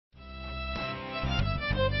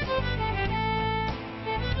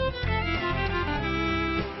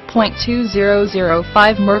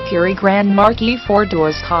4.2005 Mercury Grand Marquis 4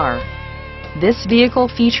 doors car. This vehicle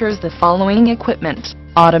features the following equipment: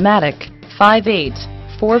 automatic, 5/8,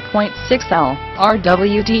 4.6L,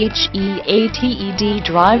 RWDHEATED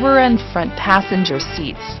driver and front passenger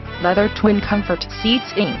seats, leather twin comfort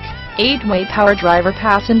seats Inc., 8-way power driver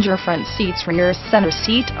passenger front seats rear center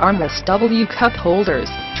seat armrest W cup holders,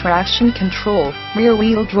 traction control, rear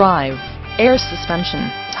wheel drive, air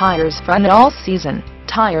suspension, tires front all season,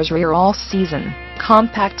 tires rear all season,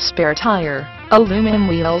 compact spare tire, aluminum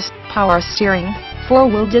wheels, power steering,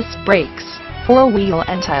 4-wheel disc brakes, 4-wheel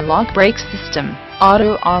anti-lock brake system,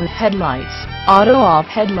 auto on headlights, auto off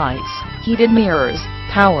headlights, heated mirrors,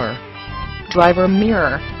 power driver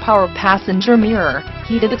mirror, power passenger mirror,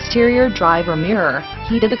 heated exterior driver mirror,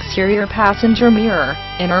 heated exterior passenger mirror,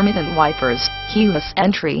 intermittent wipers, keyless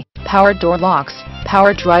entry, power door locks,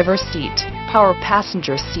 power driver seat, power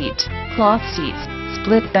passenger seat, cloth seats,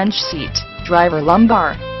 split bench seat, driver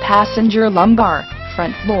lumbar, passenger lumbar,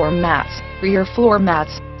 front floor mats, rear floor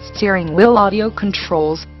mats, steering wheel audio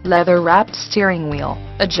controls, leather-wrapped steering wheel,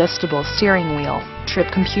 adjustable steering wheel,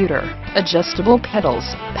 trip computer, adjustable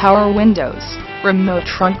pedals, power windows, remote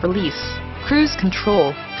trunk release, cruise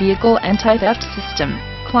control, vehicle anti-theft system,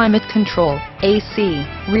 climate control, AC,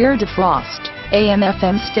 rear defrost,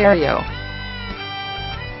 AM/FM stereo.